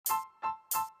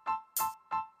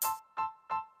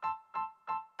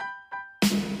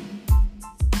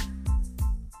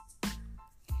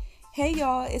Hey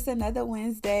y'all, it's another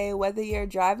Wednesday. Whether you're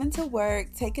driving to work,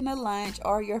 taking a lunch,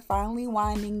 or you're finally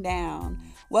winding down,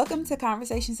 welcome to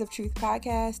Conversations of Truth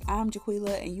podcast. I'm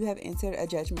Jaquila, and you have entered a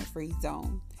judgment-free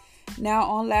zone. Now,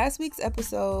 on last week's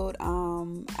episode,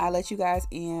 I let you guys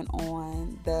in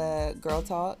on the Girl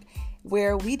Talk,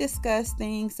 where we discussed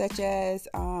things such as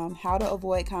how to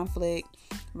avoid conflict,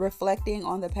 reflecting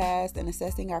on the past, and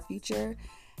assessing our future,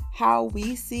 how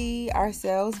we see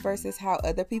ourselves versus how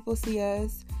other people see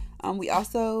us. We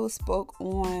also spoke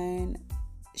on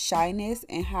shyness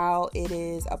and how it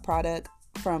is a product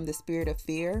from the spirit of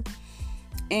fear.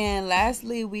 And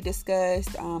lastly, we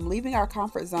discussed leaving our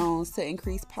comfort zones to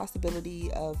increase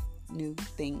possibility of new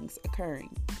things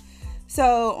occurring.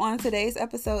 So on today's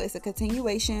episode, it's a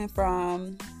continuation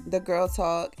from the Girl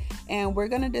Talk, and we're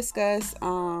going to discuss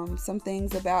some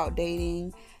things about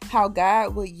dating, how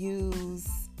God would use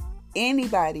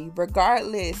anybody,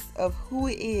 regardless of who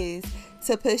it is,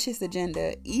 to push his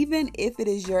agenda, even if it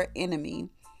is your enemy,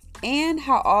 and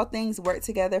how all things work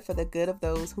together for the good of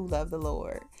those who love the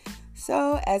Lord.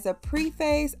 So, as a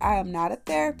preface, I am not a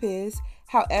therapist.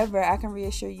 However, I can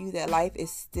reassure you that life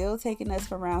is still taking us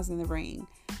for rounds in the ring.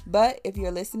 But if you're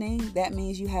listening, that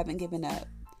means you haven't given up.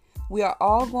 We are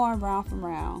all going round from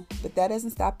round, but that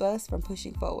doesn't stop us from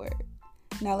pushing forward.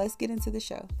 Now let's get into the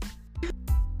show.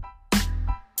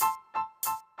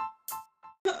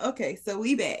 Okay, so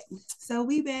we back. So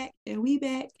we back. So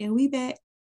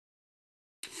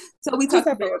we talked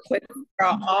about a request for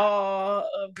all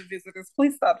of the visitors.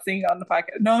 Please stop singing on the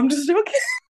podcast. No, I'm just joking.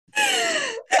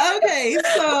 Okay,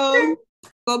 so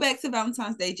go back to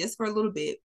Valentine's Day just for a little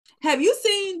bit. Have you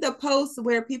seen the posts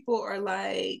where people are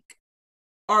like,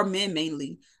 or men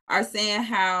mainly, are saying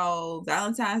how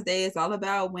Valentine's Day is all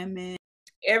about women?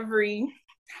 Every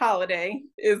holiday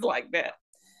is like that.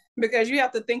 Because you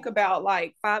have to think about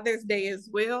like Father's Day as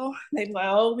well. They be like,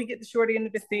 oh, we get the short end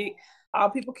of the stick. All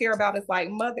people care about is like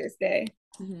Mother's Day.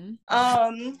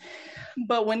 Mm-hmm.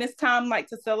 But when it's time like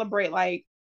to celebrate like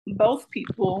both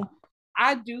people,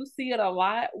 I do see it a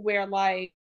lot where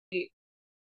like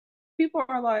people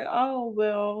are like, oh,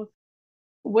 well,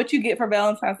 what you get for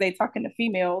Valentine's Day, talking to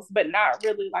females, but not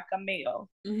really like a male.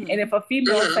 Mm-hmm. And if a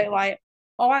female say like,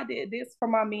 oh, I did this for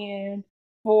my man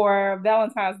for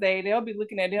Valentine's Day, they'll be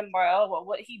looking at him like, oh, well,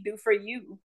 what he do for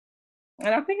you?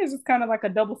 And I think it's just kind of like a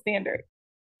double standard.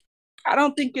 I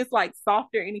don't think it's like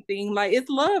soft or anything. Like,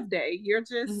 it's love day. You're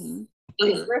just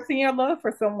expressing your love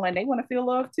for someone. They want to feel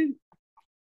love too.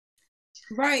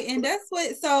 Right. And that's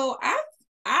what, so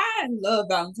I love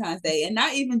Valentine's Day, and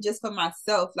not even just for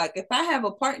myself. Like, if I have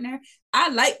a partner, I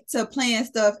like to plan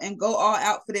stuff and go all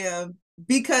out for them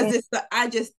because I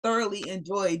just thoroughly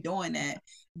enjoy doing that.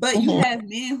 But you have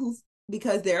men who,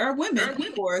 because there are women,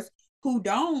 of course, who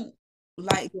don't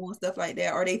like doing stuff like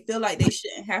that, or they feel like they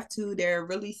shouldn't have to. They're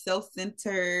really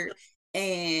self-centered,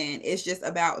 and it's just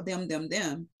about them.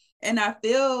 And I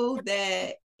feel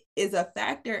that is a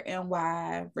factor in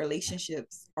why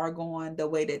relationships are going the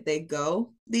way that they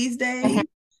go these days.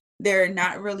 They're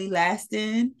not really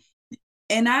lasting.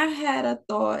 And I had a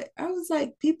thought. I was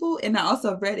like, people, and I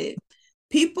also read it.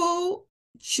 People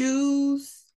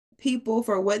choose people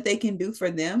for what they can do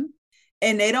for them,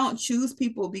 and they don't choose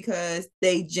people because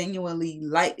they genuinely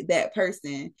like that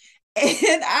person.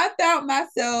 And I found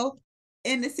myself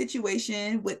in the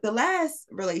situation with the last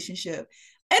relationship,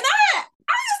 and I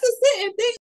used to sit and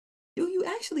think, do you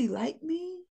actually like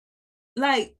me?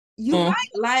 Like, you might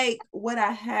like what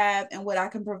I have and what I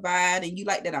can provide, and you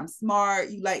like that I'm smart,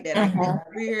 you like that I'm in a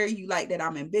career, you like that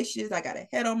I'm ambitious, I got a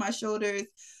head on my shoulders,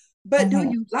 but do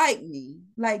you like me?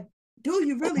 Like, do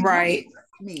you really like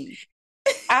me?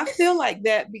 I feel like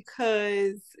that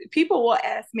because people will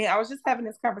ask me. I was just having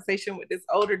this conversation with this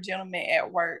older gentleman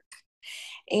at work,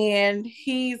 and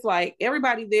he's like,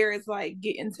 everybody there is like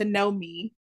getting to know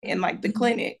me in like the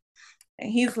clinic.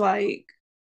 And he's like,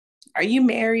 are you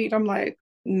married? I'm like,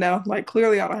 no, like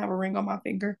clearly I don't have a ring on my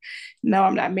finger. No,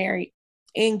 I'm not married.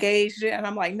 Engaged? And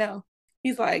I'm like, no.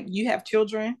 He's like, you have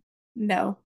children?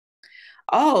 No.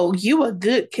 Oh, you a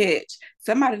good catch.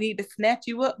 Somebody need to snatch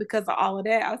you up because of all of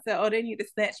that. I said, oh, they need to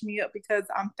snatch me up because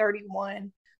I'm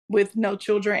 31 with no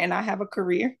children and I have a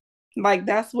career. Like,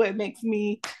 that's what makes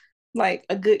me like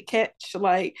a good catch.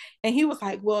 Like, and he was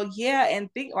like, well, yeah, and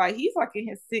think like he's like in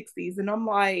his 60s. And I'm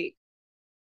like,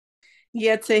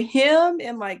 yeah, to him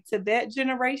and like to that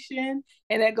generation,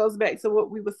 and that goes back to what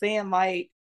we were saying,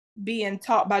 like being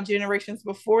taught by generations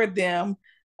before them.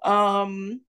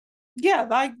 Yeah,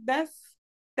 like that's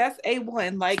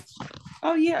A1. Like,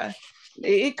 oh yeah,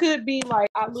 it could be like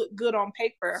I look good on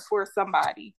paper for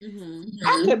somebody.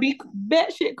 I could be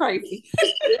batshit crazy.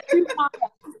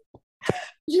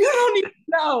 You don't even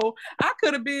know. I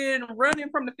could have been running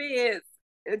from the feds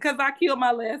because I killed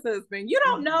my last husband. You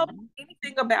don't know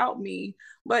anything about me,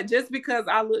 but just because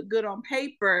I look good on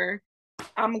paper,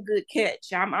 I'm a good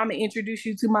catch. I'm gonna introduce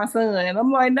you to my son. And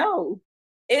I'm like, no.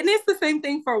 And it's the same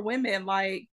thing for women.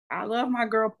 Like, I love my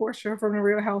girl Portia from the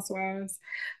Real Housewives,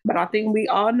 but I think we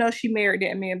all know she married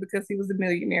that man because he was a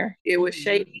millionaire. It was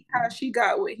shady how she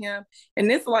got with him. And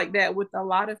it's like that with a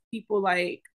lot of people,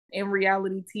 like in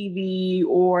reality TV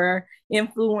or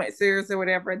influencers or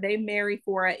whatever. They marry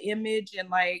for an image and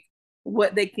like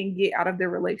what they can get out of their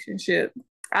relationship.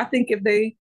 I think if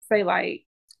they say like,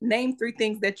 name 3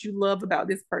 things that you love about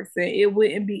this person, it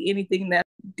wouldn't be anything that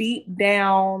deep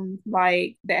down,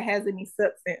 like that has any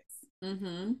substance.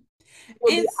 Mm-hmm.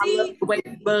 And I love the way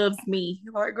he loves me.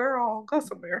 You're like, girl, go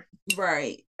somewhere.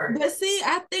 Right. But see,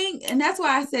 I think, and that's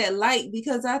why I said like,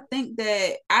 because I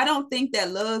don't think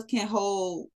that love can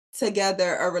hold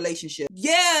together a relationship.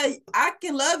 Yeah, I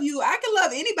can love you. I can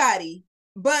love anybody,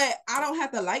 but I don't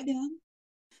have to like them.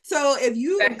 So if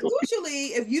you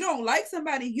usually, if you don't like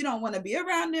somebody, you don't want to be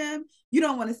around them. You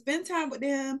don't want to spend time with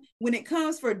them. When it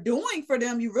comes for doing for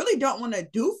them, you really don't want to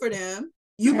do for them.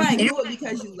 You might do it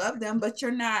because you love them, but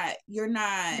you're not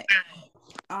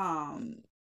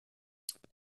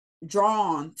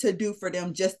drawn to do for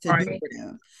them just to do for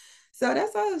them. So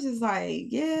that's why I was just like,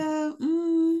 yeah.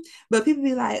 But people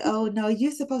be like, oh no,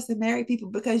 you're supposed to marry people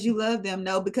because you love them.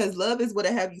 No, because love is what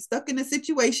have you stuck in a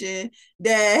situation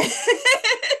that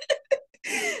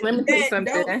let me tell you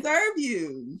something. Don't serve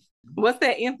you. What's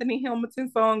that Anthony Hamilton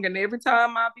song? And every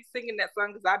time I be singing that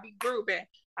song, because I be grooving,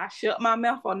 I shut my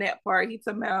mouth on that part. He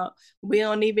talking about we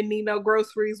don't even need no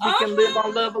groceries. We can live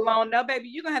on love alone. No, baby,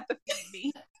 you're gonna have to feed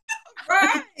me.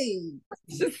 Right.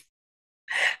 Just,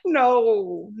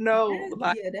 no.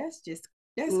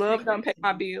 That's love crazy. don't pay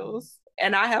my bills.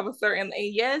 And I have a certain,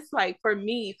 and yes, like for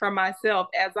me, for myself,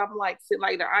 as I'm like the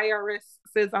IRS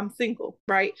says I'm single,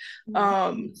 right?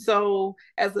 So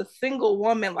as a single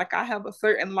woman, like I have a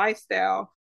certain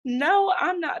lifestyle. No,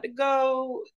 I'm not to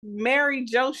go marry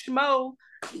Joe Schmo.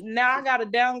 Now I gotta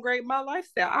downgrade my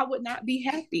lifestyle. I would not be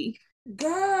happy.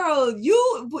 Girl,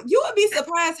 you would be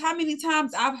surprised how many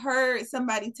times I've heard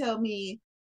somebody tell me,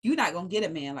 you're not gonna get a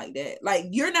man like that. Like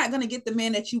you're not gonna get the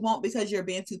man that you want because you're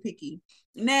being too picky.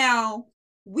 Now,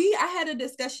 I had a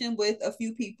discussion with a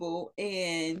few people,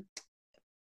 and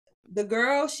the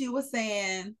girl, she was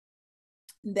saying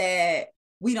that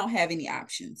we don't have any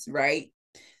options, right?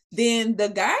 Then the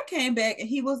guy came back and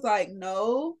he was like,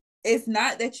 no, it's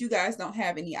not that you guys don't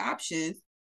have any options.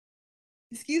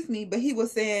 Excuse me, but he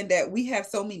was saying that we have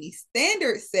so many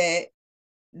standards set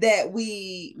that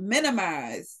we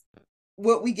minimize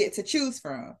what we get to choose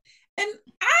from. And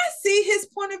I see his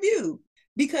point of view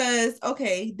because,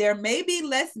 okay, there may be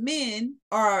less men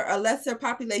or a lesser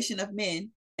population of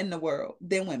men in the world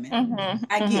than women.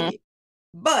 I get it.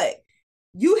 But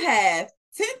you have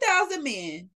 10,000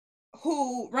 men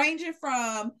who ranging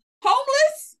from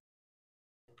homeless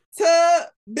to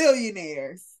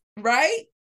billionaires, right?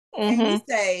 And you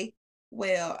say,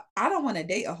 well, I don't want to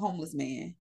date a homeless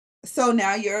man. So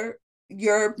now you're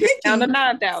picking down to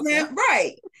 9,000.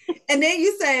 Right. And then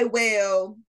you say,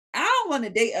 well, I don't want to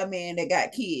date a man that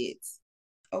got kids.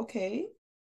 Okay.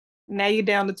 Now you're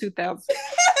down to 2,000.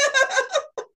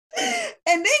 And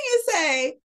then you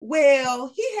say,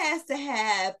 well, he has to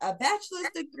have a bachelor's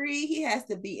degree. He has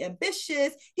to be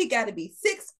ambitious. He got to be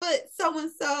 6 foot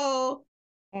so-and-so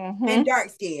and dark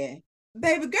skin.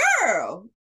 Baby girl.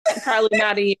 Probably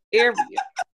not in your area.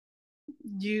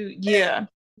 Yeah.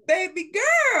 Baby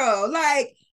girl.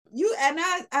 Like you, and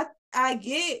I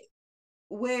get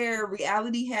where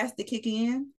reality has to kick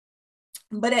in.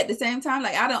 But at the same time,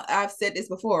 like I've said this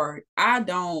before, I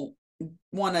don't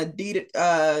want to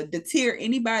deter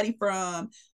anybody from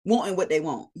wanting what they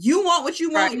want. You want what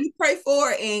you want, you pray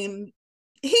for, and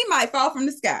he might fall from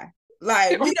the sky.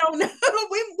 Like we don't know.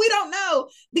 we don't know,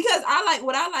 because I like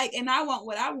what I like and I want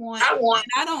what I want. And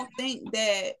I don't think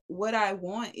that what I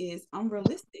want is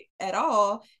unrealistic at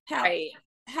all.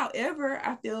 However,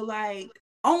 I feel like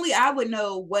only I would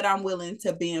know what I'm willing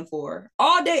to bend for.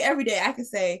 All day, every day, I could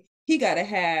say he got to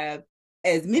have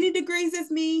as many degrees as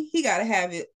me. He got to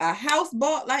have a house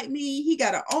bought like me. He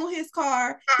got to own his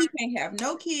car. He can't have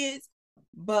no kids.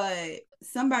 But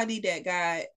somebody that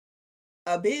got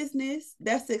a business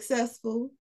that's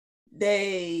successful,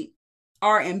 they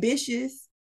are ambitious,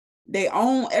 they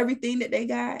own everything that they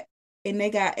got, and they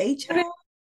got a child.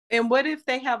 And what if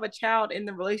they have a child and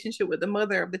the relationship with the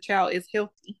mother of the child is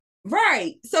healthy?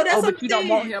 Right. So that's but you don't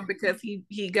want him because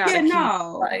he got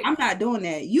no, I'm not doing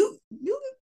that.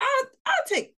 I'll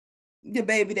take the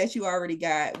baby that you already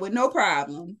got with no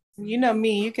problem. You know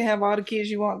me, you can have all the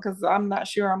kids you want because I'm not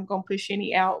sure I'm gonna push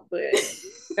any out, but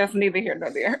that's neither here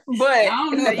nor there. But I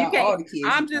don't know no, you about can't. all the kids.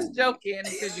 I'm just joking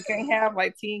because you can't have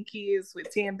like 10 kids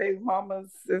with 10 baby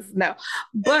mamas. No.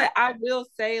 But I will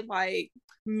say, like,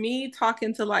 me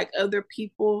talking to like other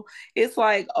people, it's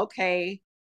like, okay,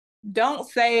 don't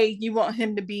say you want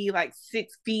him to be like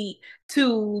 6 feet,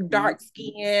 too dark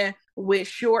skin with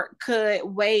short cut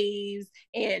waves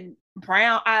and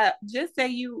brown eye. Just say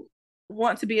you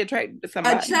want to be attracted to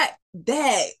somebody. Attract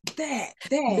that.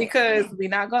 Because we're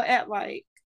not gonna act like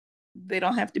they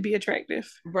don't have to be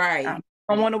attractive. Right. I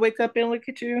don't want to wake up and look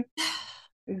at you,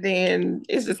 then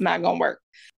it's just not gonna work.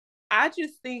 I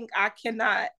just think I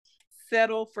cannot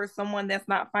settle for someone that's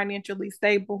not financially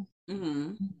stable.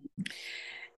 Mm-hmm.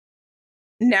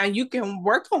 Now you can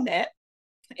work on that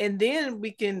and then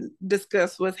we can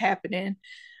discuss what's happening.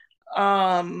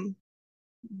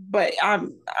 But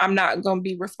I'm not gonna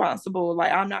be responsible.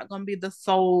 Like I'm not gonna be the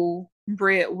sole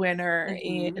breadwinner,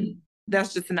 and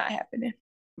that's just not happening.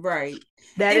 Right.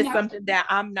 That is something that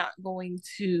I'm not going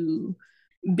to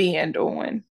bend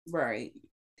on. Right.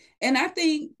 And I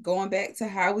think going back to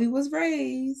how we was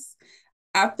raised,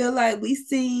 I feel like we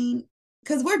seen,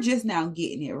 because we're just now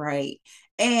getting it, right?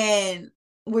 And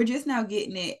we're just now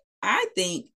getting it, I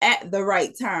think, at the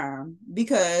right time,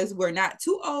 because we're not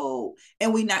too old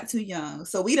and we're not too young.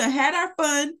 So we done had our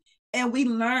fun and we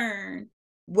learned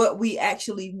what we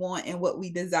actually want and what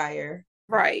we desire.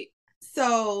 Right.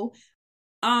 So,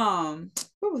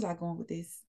 where was I going with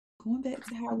this? Going back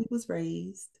to how we was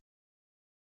raised.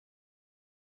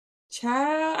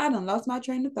 Child, I done lost my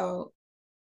train of thought.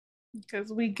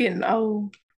 Because we getting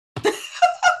old.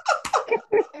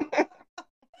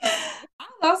 I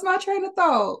lost my train of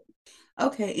thought.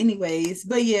 Okay, anyways,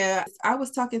 but yeah, I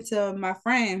was talking to my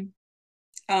friend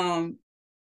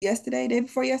yesterday, day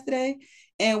before yesterday,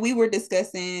 and we were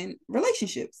discussing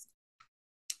relationships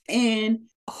and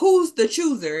who's the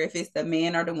chooser, if it's the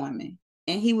man or the woman.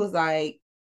 And he was like,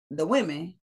 the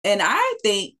women. And I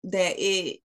think that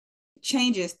it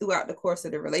changes throughout the course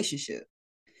of the relationship,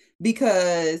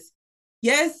 because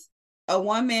yes, a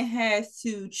woman has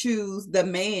to choose the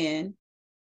man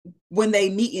when they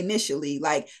meet initially.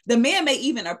 Like the man may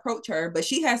even approach her, but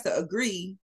she has to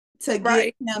agree to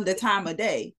give him the time of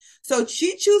day. So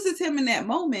she chooses him in that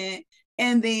moment,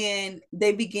 and then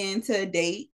they begin to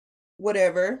date,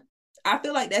 whatever. I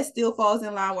feel like that still falls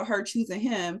in line with her choosing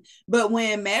him. But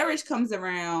when marriage comes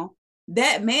around,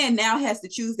 that man now has to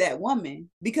choose that woman,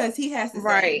 because he has to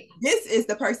say, this is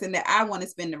the person that I want to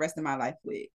spend the rest of my life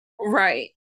with.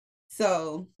 Right.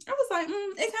 So I was like,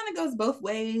 it kind of goes both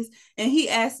ways. And he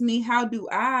asked me, how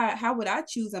would I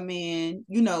choose a man,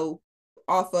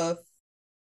 off of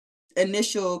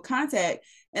initial contact?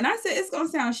 And I said, it's going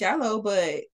to sound shallow,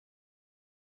 but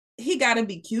he got to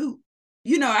be cute.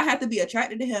 I have to be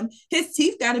attracted to him. His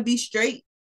teeth got to be straight.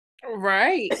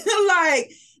 Right.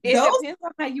 Like, it depends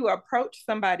on how you approach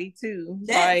somebody too.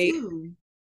 That too.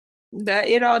 That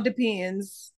it all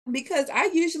depends. Because I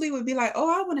usually would be like, oh,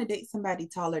 I want to date somebody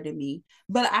taller than me.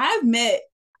 But I've met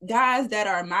guys that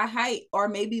are my height or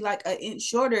maybe like an inch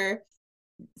shorter,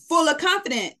 full of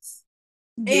confidence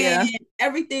and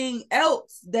everything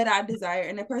else that I desire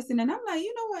in a person. And I'm like,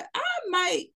 you know what? I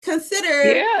might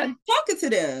consider talking to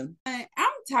them. I'm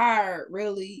tired,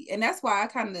 really. And that's why I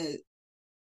kind of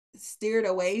steered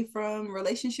away from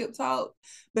relationship talk,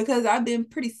 because I've been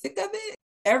pretty sick of it.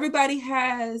 Everybody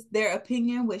has their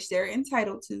opinion, which they're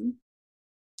entitled to.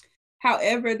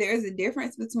 However, there's a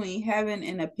difference between having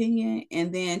an opinion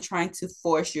and then trying to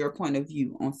force your point of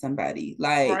view on somebody.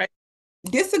 Like,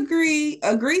 agree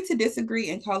to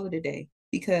disagree and call it a day,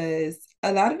 because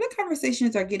a lot of the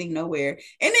conversations are getting nowhere.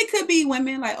 And it could be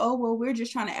women like, oh, well, we're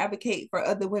just trying to advocate for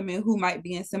other women who might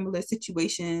be in similar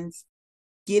situations.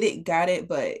 Get it, got it.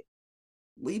 But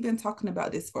we've been talking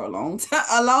about this for a long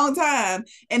time.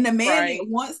 And the man that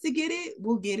wants to get it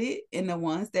will get it, and the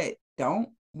ones that don't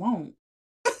won't.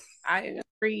 I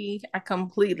agree. I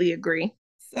completely agree.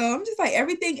 So I'm just like,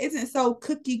 everything isn't so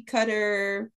cookie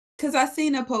cutter. Because I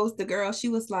seen a post, the girl, she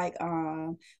was like,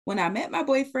 when I met my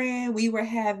boyfriend, we were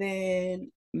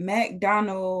having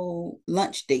McDonald's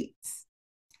lunch dates.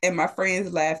 And my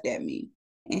friends laughed at me.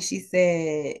 And she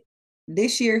said,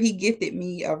 this year he gifted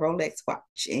me a Rolex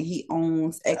watch and he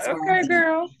owns X. Okay,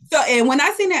 girl. So, and when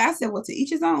I seen that, I said, well, to each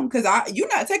his own, because you're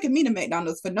not taking me to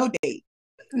McDonald's for no date.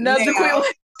 No, Jaquila.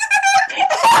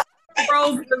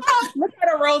 Look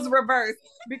at a roles reverse,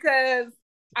 because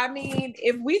I mean,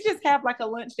 if we just have like a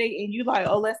lunch date and you like,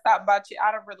 oh, let's stop by you,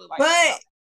 I don't really like. But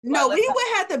no, we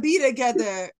would have to be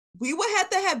together we would have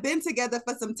to have been together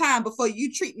for some time before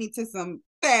you treat me to some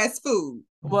fast food.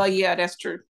 Well, yeah, that's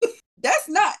true. That's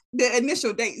not the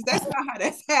initial dates. That's not how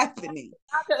that's happening.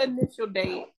 Not the initial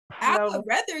date. I would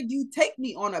rather you take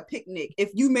me on a picnic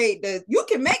if you you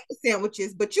can make the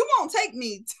sandwiches, but you won't take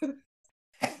me to.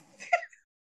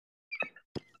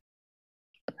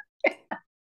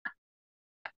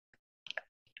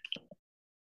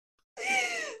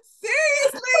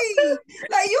 Seriously,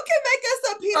 like you can make us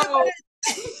some peanut butter.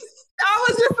 I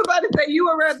was just about to say you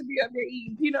would rather be up there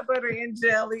eating peanut butter and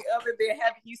jelly other than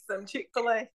having you some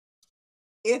Chick-fil-A.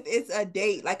 If it's a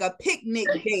date, like a picnic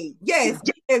date, yes.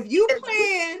 If you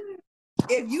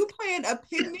plan a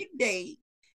picnic date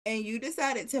and you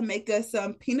decided to make us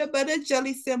some peanut butter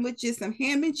jelly sandwiches, some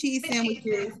ham and cheese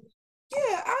sandwiches,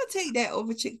 yeah, I'll take that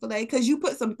over Chick-fil-A because you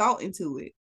put some thought into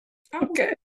it.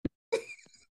 Okay.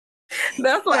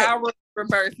 That's what I would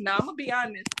reverse. Now I'm gonna be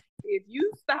honest. If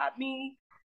you stop me,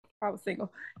 I was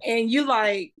single, and you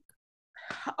like,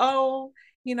 oh,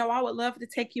 you know, I would love to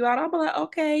take you out. I'll be like,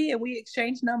 okay, and we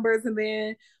exchange numbers, and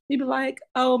then we'd be like,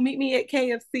 oh, meet me at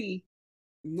KFC.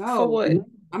 No, for what?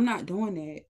 I'm not doing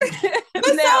that.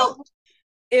 Now,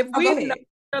 if we've known each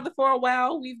other for a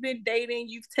while, we've been dating,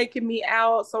 you've taken me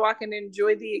out so I can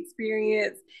enjoy the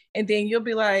experience, and then you'll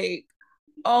be like,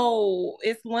 oh,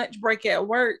 it's lunch break at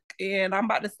work and I'm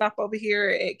about to stop over here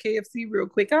at KFC real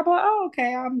quick. I'm like, oh,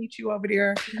 okay, I'll meet you over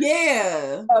there.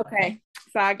 Yeah. Okay.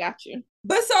 So I got you.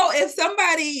 But so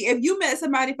if you met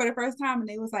somebody for the first time and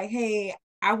they was like, hey,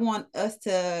 I want us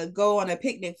to go on a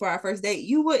picnic for our first date,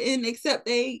 you wouldn't accept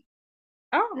I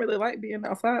don't really like being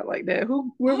outside like that.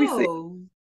 Where we sit?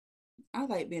 I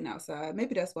like being outside.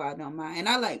 Maybe that's why I don't mind. And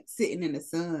I like sitting in the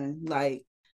sun. Like,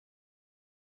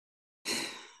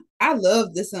 I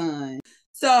love the sun.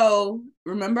 So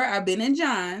remember, I've been in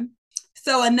John.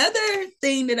 So another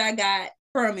thing that I got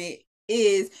from it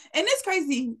is, and it's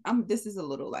crazy. This is a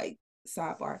little like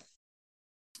sidebar.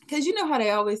 Because you know how they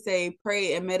always say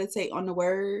pray and meditate on the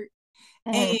word.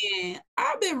 And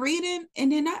I've been reading,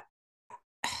 and then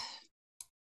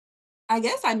I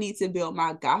guess I need to build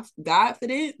my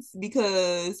Godfidence,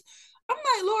 because I'm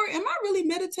like, Lord, am I really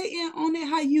meditating on it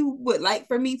how you would like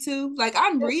for me to? Like,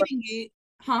 I'm reading it.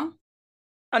 Huh?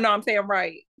 I know, I'm saying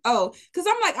right. Oh, because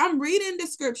I'm reading the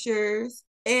scriptures,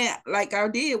 and like I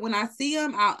did, when I see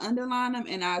them, I'll underline them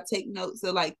and I'll take notes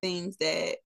of like things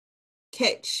that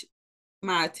catch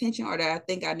my attention or that I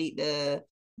think I need to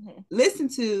listen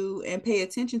to and pay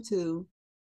attention to.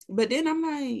 But then I'm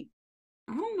like,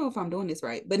 I don't know if I'm doing this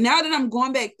right. But now that I'm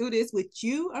going back through this with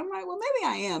you, I'm like, well,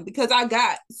 maybe I am, because I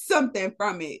got something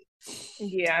from it.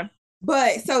 Yeah.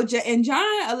 But so in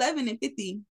John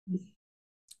 11:50,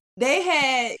 they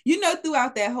had,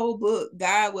 throughout that whole book,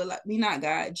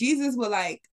 Jesus would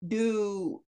like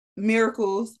do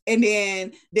miracles, and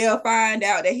then they'll find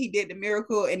out that he did the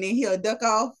miracle, and then he'll duck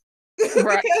off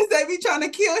right. because they be trying to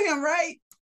kill him, right?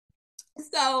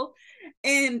 So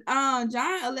in John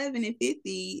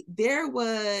 11:50, there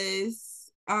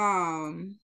was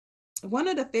one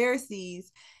of the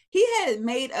Pharisees. He had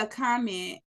made a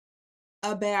comment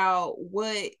about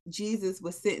what Jesus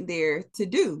was sitting there to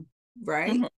do,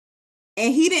 right? Mm-hmm.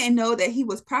 And he didn't know that he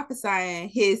was prophesying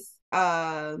his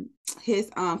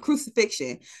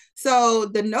crucifixion. So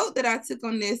the note that I took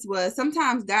on this was,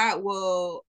 sometimes God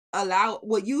will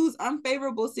use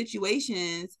unfavorable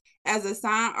situations as a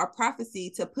sign or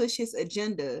prophecy to push his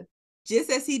agenda, just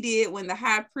as he did when the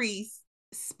high priest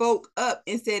spoke up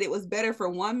and said it was better for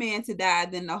one man to die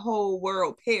than the whole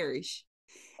world perish.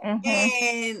 Mm-hmm.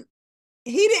 And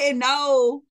he didn't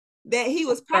know that he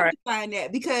was prophesying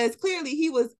that, because clearly he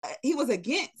was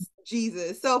against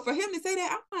Jesus. So for him to say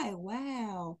that, I'm like,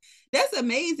 wow, that's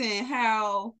amazing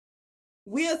how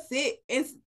we'll sit, and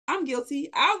I'm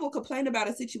guilty. I will complain about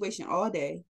a situation all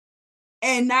day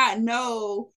and not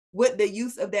know what the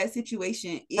use of that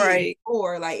situation is, right,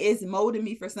 or like it's molding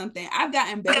me for something. I've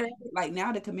gotten better. Like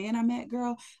now, the command I'm at,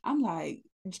 girl, I'm like,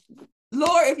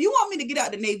 Lord, if you want me to get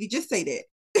out the Navy, just say that.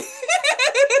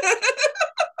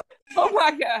 Oh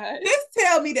my God. Just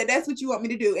tell me that that's what you want me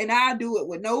to do, and I'll do it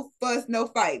with no fuss, no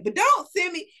fight. But don't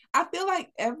send me. I feel like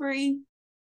every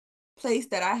place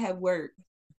that I have worked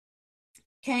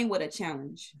came with a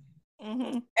challenge.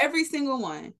 Mm-hmm. Every single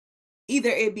one. Either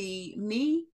it be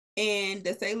me and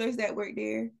the sailors that work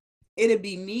there, it'll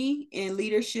be me in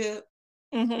leadership,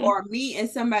 mm-hmm, or me and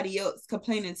somebody else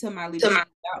complaining to my leadership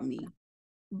about me.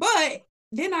 But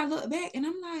then I look back and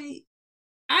I'm like,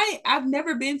 I've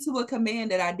never been to a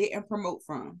command that I didn't promote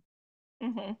from.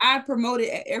 Mm-hmm. I promoted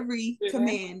at every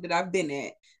command that I've been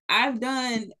at. I've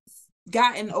done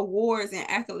gotten awards and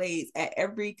accolades at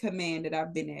every command that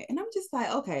I've been at. And I'm just like,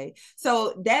 okay.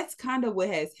 So that's kind of what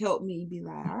has helped me be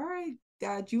like, all right,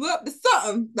 God, you up to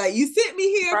something. Like, you sent me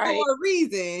here for a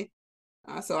reason.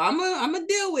 So I'm gonna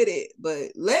deal with it.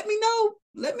 But let me know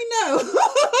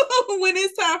when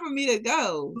it's time for me to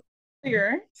go.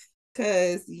 Sure.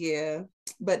 Cause yeah.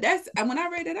 But that's, when I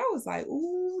read it, I was like,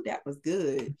 ooh, that was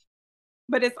good.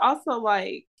 But it's also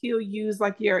like he'll use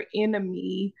like your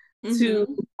enemy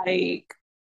to like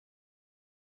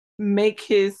make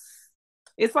his,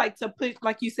 it's like to push,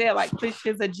 like you said, like push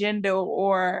his agenda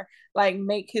or like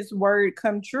make his word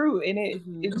come true. And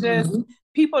it just,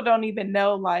 people don't even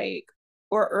know, like,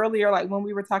 or earlier, like when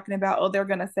we were talking about, oh, they're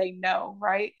gonna say no,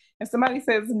 right? If somebody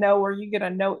says no or you get a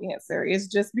no answer, it's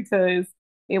just because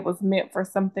it was meant for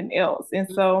something else. And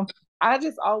so I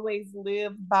just always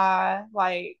live by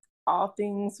like all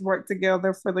things work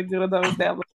together for the good of those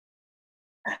that love.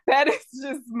 That is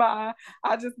just I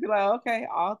just be like, okay,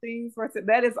 all things work.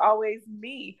 That is always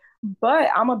me. But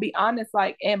I'm gonna be honest,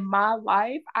 like in my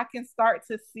life, I can start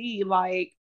to see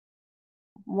like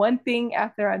one thing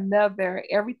after another,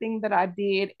 everything that I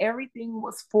did, everything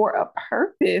was for a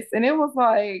purpose. And it was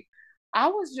like, I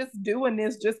was just doing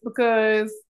this just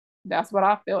because that's what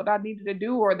I felt I needed to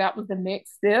do, or that was the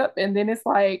next step. And then it's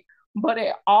like, but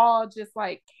it all just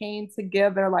like came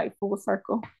together like full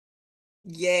circle.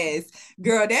 Yes,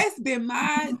 girl, that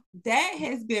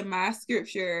has been my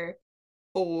scripture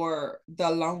for the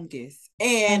longest.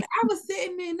 And I was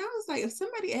sitting there and I was like, if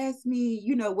somebody asked me,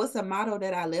 what's a motto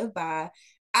that I live by,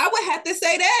 I would have to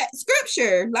say that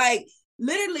scripture, like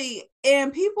literally.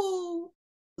 And people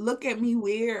look at me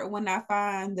weird when I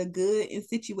find the good in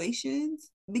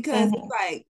situations, because it's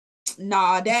like,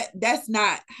 nah, that's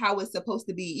not how it's supposed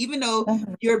to be. Even though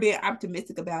you're being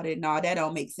optimistic about it, nah, that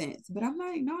don't make sense. But I'm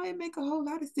like, no, it make a whole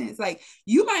lot of sense. Like,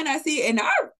 you might not see it, and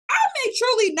I may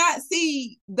truly not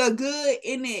see the good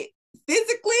in it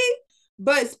physically,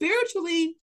 but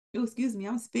spiritually, oh, excuse me,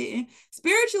 I'm spitting.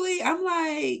 Spiritually, I'm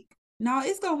like, no,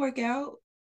 it's gonna work out.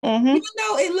 Even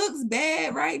though it looks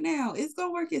bad right now, it's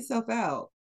gonna work itself out.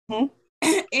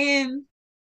 And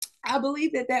I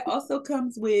believe that also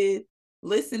comes with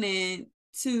listening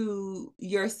to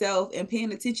yourself and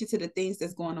paying attention to the things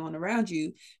that's going on around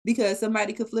you, because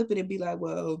somebody could flip it and be like,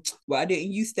 well, why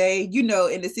didn't you stay, in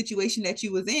the situation that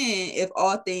you was in, if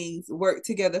all things work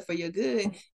together for your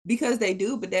good? Because they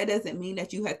do, but that doesn't mean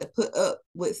that you have to put up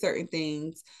with certain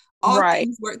things. All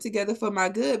things work together for my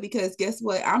good, because guess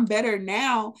what? I'm better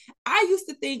now. I used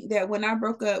to think that when I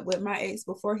broke up with my ex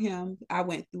before him, I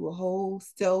went through a whole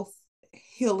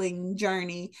self-healing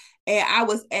journey and I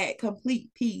was at complete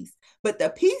peace. But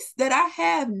the peace that I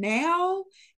have now,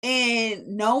 and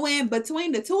knowing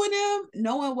between the two of them,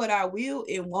 knowing what I will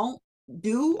and won't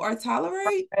do or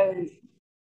tolerate,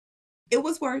 it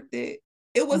was worth it.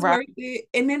 It was worth it.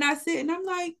 And then I sit and I'm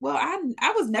like, well,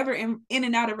 I was never in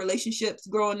and out of relationships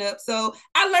growing up, so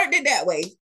I learned it that way.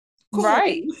 Cool.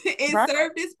 It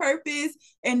served its purpose,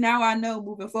 and now I know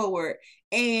moving forward.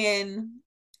 And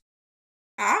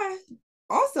I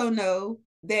also know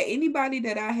that anybody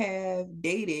that I have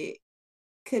dated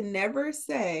could never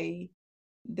say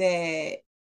that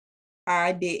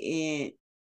I didn't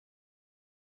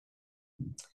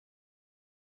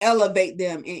elevate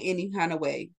them in any kind of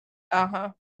way.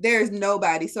 There's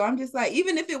nobody. So I'm just like,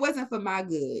 even if it wasn't for my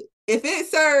good, if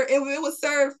it was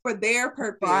served for their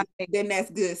purpose, then that's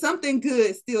good. Something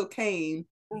good still came.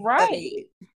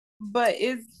 But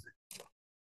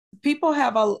people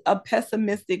have a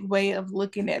pessimistic way of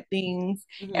looking at things,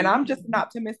 and I'm just an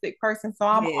optimistic person, so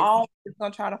I'm always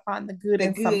gonna try to find the good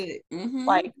in something.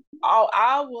 Like,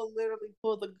 I will literally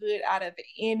pull the good out of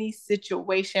any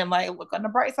situation. Like, look on the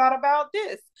bright side about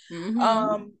this.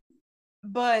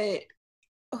 But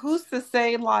who's to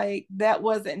say like that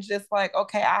wasn't just like,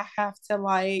 okay, I have to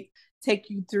like take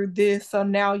you through this, so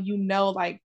now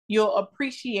like you'll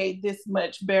appreciate this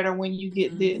much better when you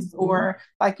get this, or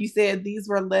like you said, these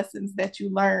were lessons that you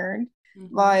learned.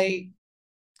 Like,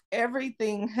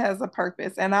 everything has a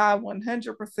purpose, and I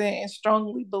 100%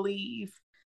 strongly believe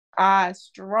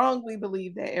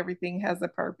that everything has a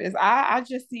purpose. I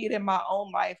just see it in my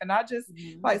own life, and I just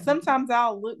like, sometimes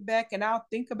I'll look back and I'll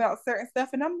think about certain stuff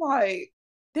and I'm like,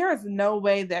 there is no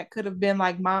way that could have been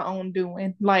like my own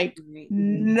doing. Like,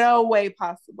 no way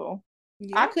possible.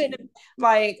 I couldn't,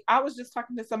 like, I was just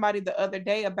talking to somebody the other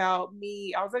day about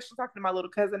me. I was actually talking to my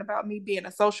little cousin about me being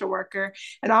a social worker.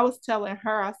 And I was telling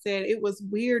her, I said it was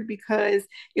weird because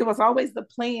it was always the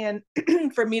plan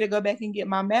for me to go back and get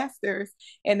my master's.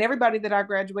 And everybody that I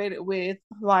graduated with,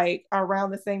 like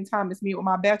around the same time as me with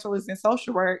my bachelor's in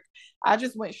social work, I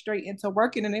just went straight into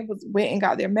working and went and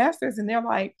got their master's. And they're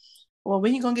like, well,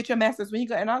 when you gonna get your master's? When you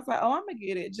go? And I was like, oh, I'm gonna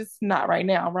get it, just not right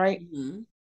now, right? Mm-hmm.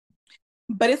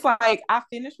 But it's like I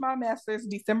finished my master's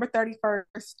December 31st,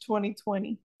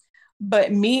 2020.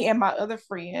 But me and my other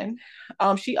friend,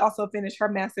 she also finished her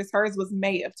master's. Hers was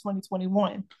May of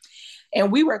 2021.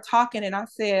 And we were talking, and I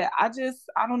said, I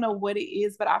don't know what it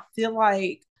is, but I feel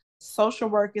like social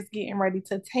work is getting ready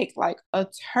to take like a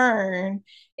turn,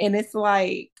 and it's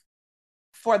like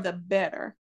for the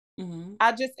better. Mm-hmm.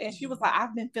 And she was like,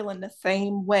 I've been feeling the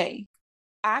same way.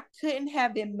 I couldn't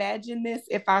have imagined this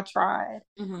if I tried.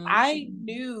 Mm-hmm. I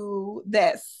knew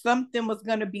that something was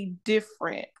going to be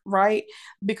different, right?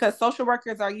 Because social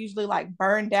workers are usually like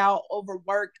burned out,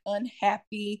 overworked,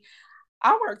 unhappy.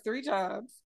 I work 3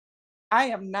 jobs. I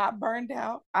am not burned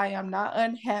out. I am not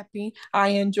unhappy. I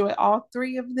enjoy all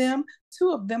 3 of them.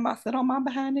 2 of them I sit on my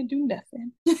behind and do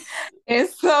nothing. And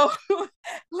so,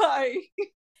 like,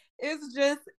 it's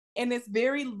just, and it's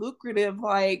very lucrative.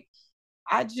 Like,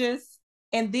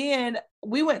 and then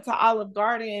we went to Olive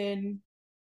Garden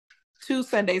 2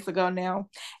 Sundays ago now,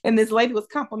 and this lady was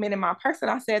complimenting my person.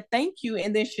 I said, thank you.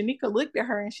 And then Shanika looked at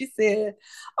her and she said,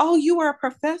 oh, you are a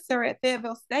professor at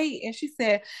Fayetteville State. And she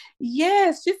said,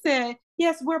 yes. She said,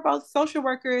 yes, we're both social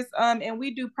workers, and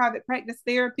we do private practice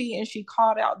therapy. And she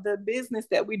called out the business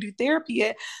that we do therapy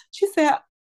at. She said,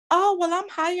 oh, well, I'm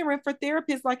hiring for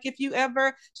therapists. Like, if you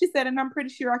ever, she said, and I'm pretty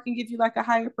sure I can give you like a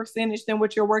higher percentage than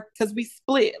what you're working, because we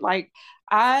split. Like,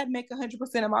 I make 100%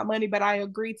 of my money, but I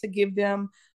agree to give them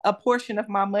a portion of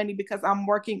my money because I'm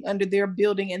working under their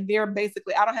building, and they're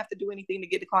basically, I don't have to do anything to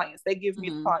get the clients. They give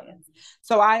me the clients.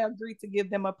 So I agree to give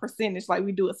them a percentage, like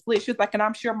we do a split. She's like, and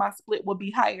I'm sure my split will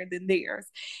be higher than theirs.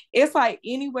 It's like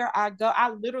anywhere I go,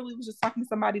 I literally was just talking to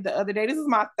somebody the other day. This is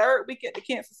my 3rd week at the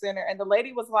cancer center. And the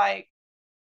lady was like,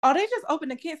 oh, they just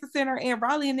opened a cancer center in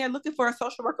Raleigh and they're looking for a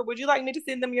social worker. Would you like me to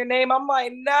send them your name? I'm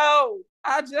like, no,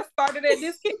 I just started at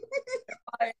this cancer center.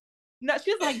 Like, no,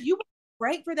 she's like, you were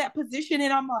great for that position.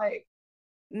 And I'm like,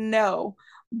 no.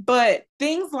 But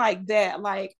things like that,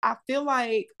 like, I feel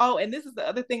like, oh, and this is the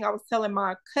other thing I was telling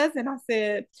my cousin. I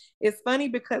said, it's funny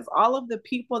because all of the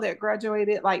people that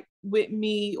graduated like with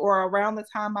me or around the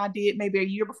time I did, maybe a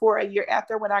year before, a year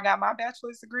after, when I got my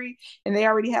bachelor's degree, and they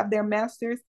already have their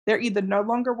master's, they're either no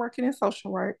longer working in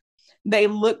social work, they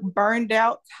look burned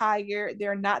out, tired,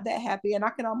 they're not that happy. And I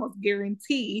can almost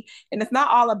guarantee, and it's not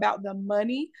all about the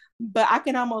money, but I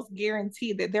can almost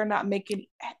guarantee that they're not making.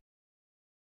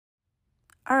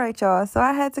 All right, y'all. So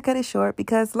I had to cut it short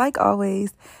because, like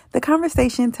always, the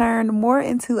conversation turned more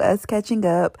into us catching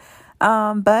up.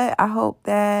 But I hope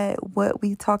that what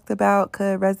we talked about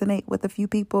could resonate with a few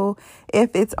people.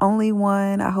 If it's only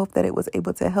one, I hope that it was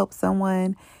able to help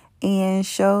someone and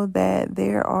show that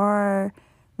there are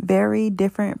very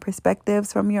different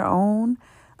perspectives from your own,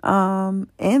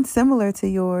 and similar to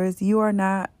yours. You are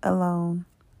not alone.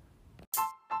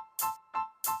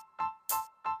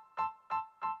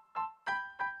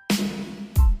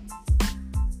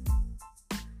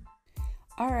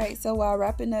 All right, so while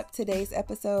wrapping up today's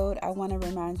episode, I want to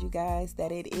remind you guys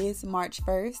that it is March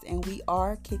 1st and we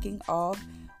are kicking off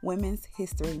Women's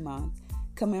History Month,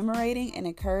 commemorating and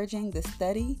encouraging the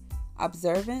study,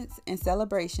 observance, and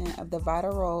celebration of the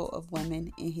vital role of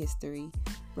women in history.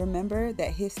 Remember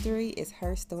that history is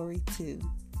her story too.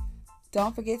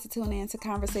 Don't forget to tune in to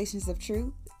Conversations of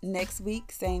Truth next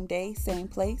week, same day, same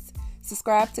place.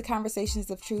 Subscribe to Conversations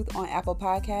of Truth on Apple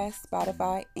Podcasts,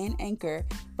 Spotify, and Anchor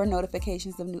for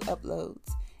notifications of new uploads.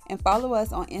 And follow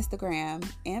us on Instagram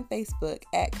and Facebook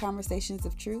at Conversations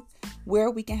of Truth, where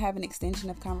we can have an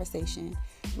extension of conversation.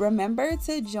 Remember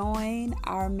to join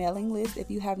our mailing list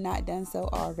if you have not done so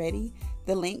already.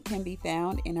 The link can be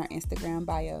found in our Instagram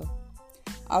bio.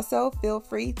 Also, feel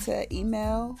free to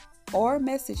email or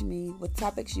message me with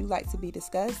topics you'd like to be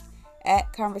discussed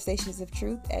at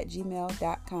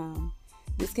conversationsoftruth@gmail.com.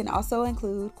 This can also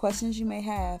include questions you may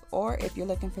have, or if you're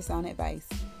looking for sound advice.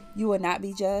 You will not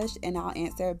be judged, and I'll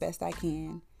answer best I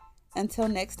can. Until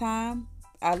next time,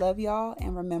 I love y'all,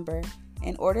 and remember,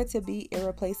 in order to be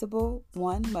irreplaceable,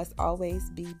 one must always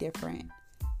be different.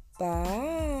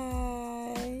 Bye.